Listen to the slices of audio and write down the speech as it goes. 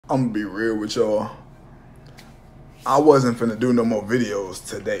I'm gonna be real with y'all. I wasn't finna do no more videos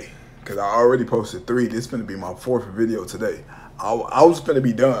today because I already posted 3. This finna be my 4th video today. I was finna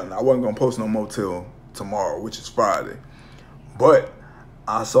be done. I wasn't gonna post no more till tomorrow, which is Friday. But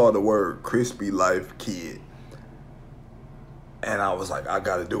I saw the word KrispyLife Kid, and I was like, I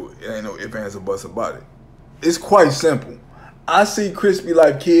gotta do it. It ain't no ifs, ands, or buts about it. It's quite simple. I see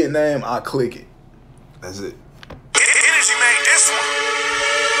KrispyLife Kid name, I click it. That's it. Energy made this one.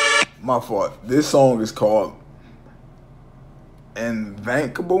 My fault. This song is called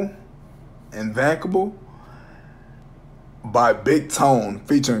Invancable by Big Tone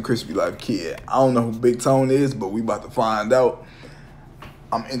featuring KrispyLife Kid. I don't know who Big Tone is, but we about to find out.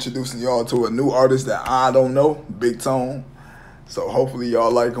 I'm introducing y'all to a new artist that I don't know, Big Tone. So hopefully y'all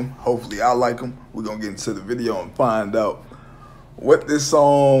like him. Hopefully I like him. We're gonna get into the video and find out what this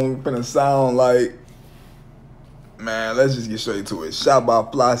song finna sound like. Man, let's just get straight to it. Shot by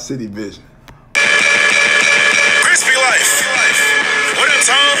Fly City Vision. KrispyLife. What up,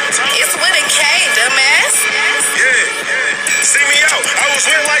 Tom? It's with a K, dumbass. Yeah. See me out. I was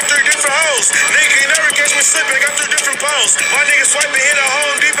with like 3 different hoes. Nigga, you never catch me slipping. Got 3 different posts. My nigga swiping, hit a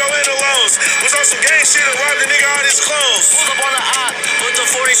Home Depot in the Lowe's. Was on some gang shit and robbed the nigga all his clothes. Pulled up on the op, put the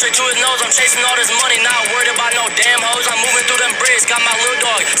 40 straight to his nose. I'm chasing all this money, not worried about no damn hoes. I'm moving through them bricks, got my little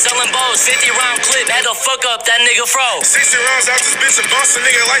dog selling bows. 50-round clip, had to fuck up that nigga froze. 60 rounds out this bitch and bust a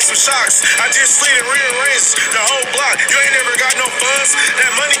nigga like some shocks. I just slid and rearranged the whole block. You ain't never got no funds.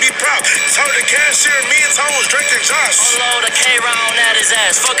 That money be prop. Told the cashier me and Tom was drinking Josh. Unload a K-round at his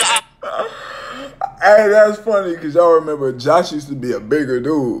ass. Fuck a op. Hey, that's funny because y'all remember Josh used to be a bigger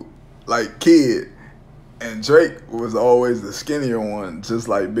dude, like Kid, and Drake was always the skinnier one, just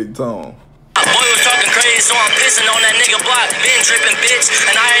like Big Tone. Boy was talking crazy, so I'm pissing on that nigga block. Been tripping, bitch,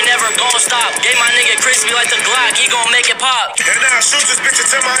 and I ain't never gonna stop. Gave my nigga Crispy like the Glock, he gon' make it pop. And now I shoot this bitch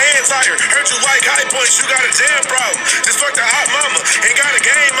until my hands tired. Heard you like high points, you got a damn problem. Just fucked a hot mama, ain't got a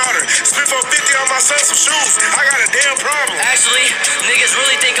game out her. Spent 450 on my son some shoes, I got a damn problem. Actually, niggas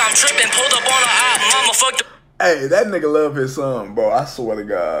really think I'm tripping. Pulled up on a op, mama fucked. Hey, that nigga love his son, bro. I swear to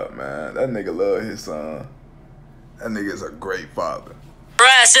God, man. That nigga love his son. That nigga's a great father.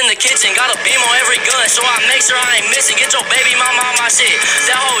 Ass in the kitchen, got a beam on every gun, so I make sure I ain't missing. Get your baby mama on my shit.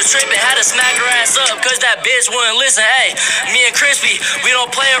 That hoe was tripping, had to smack her ass up, cause that bitch wouldn't listen. Hey, me and Crispy, we don't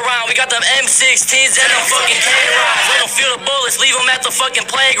play around. We got them M16s and them fucking K-Rods. Let them feel the bullets, leave them at the fucking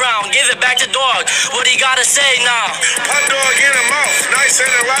playground. Give it back to dog, what he gotta say now? Pop dog in the mouth, nice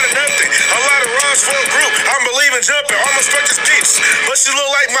ain't a lot of nothing. A lot of runs for a group, I'm believing jumping. Almost fucked this bitch, but she look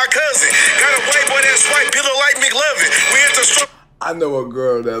like my cousin. Got a white boy that's white, he look like McLovin. We hit the strip. I know a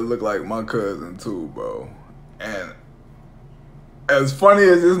girl that look like my cousin too, bro. And as funny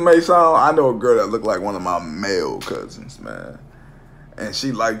as this may sound, I know a girl that looked like one of my male cousins, man. And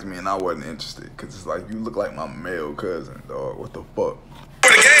she liked me and I wasn't interested. Cause it's like, you look like my male cousin, dog. What the fuck? For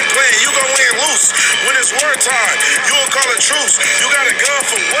the game plan, you gon' win loose. When it's war time, you'll call a truce. You got a gun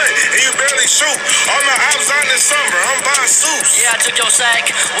for what? And you barely shoot. All my ops on this summer, I'm buying suits. Yeah, I took your sack,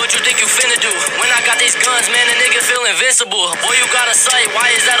 what you think you finna do? When I got these guns, man, the nigga feel invincible. Boy, you got a sight,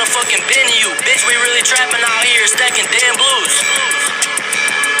 why is that a fucking bin to you? Bitch, we really trapping out here, stacking damn blues.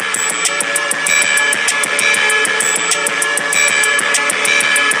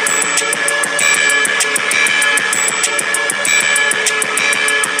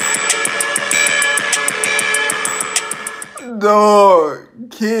 Dog,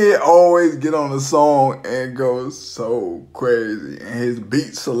 Kid always get on a song and go so crazy. And his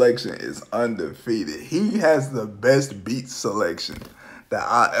beat selection is undefeated. He has the best beat selection that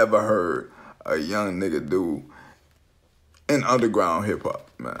I ever heard a young nigga do in underground hip hop,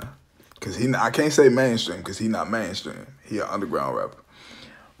 man. Cause I can't say mainstream cause he not mainstream. He an underground rapper.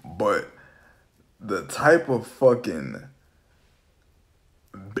 But the type of fucking,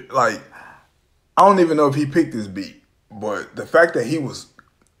 like, I don't even know if he picked this beat. But the fact that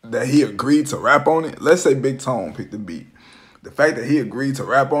he agreed to rap on it, let's say Big Tone picked the beat. The fact that he agreed to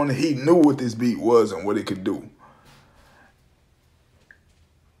rap on it, he knew what this beat was and what it could do.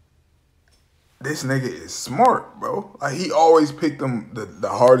 This nigga is smart, bro. Like, he always picked them the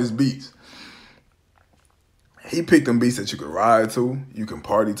hardest beats. He picked them beats that you can ride to, you can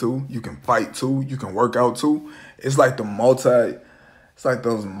party to, you can fight to, you can work out to. It's like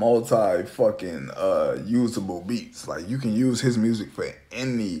those multi fucking usable beats. Like, you can use his music for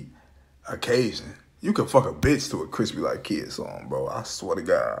any occasion. You can fuck a bitch to a KrispyLife Kid song, bro. I swear to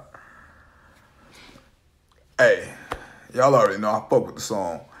God. Hey, y'all already know I fuck with the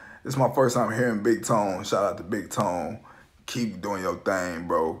song. This is my first time hearing Big Tone. Shout out to Big Tone. Keep doing your thing,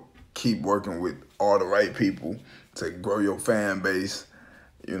 bro. Keep working with all the right people to grow your fan base.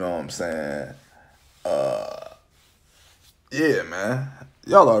 You know what I'm saying? Yeah, man.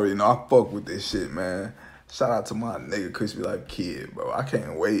 Y'all already know I fuck with this shit, man. Shout out to my nigga KrispyLife Kid, bro. I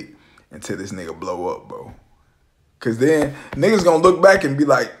can't wait until this nigga blow up, bro. Cause then niggas gonna look back and be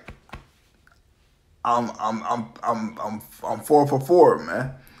like, I'm 4 for 4,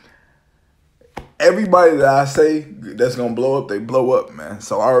 man. Everybody that I say that's gonna blow up, they blow up, man.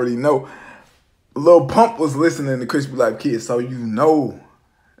 So I already know. Lil Pump was listening to KrispyLife Kid, so you know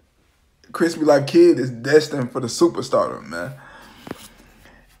KrispyLife Kid is destined for the superstardom, man.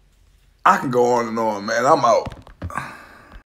 I can go on and on, man. I'm out.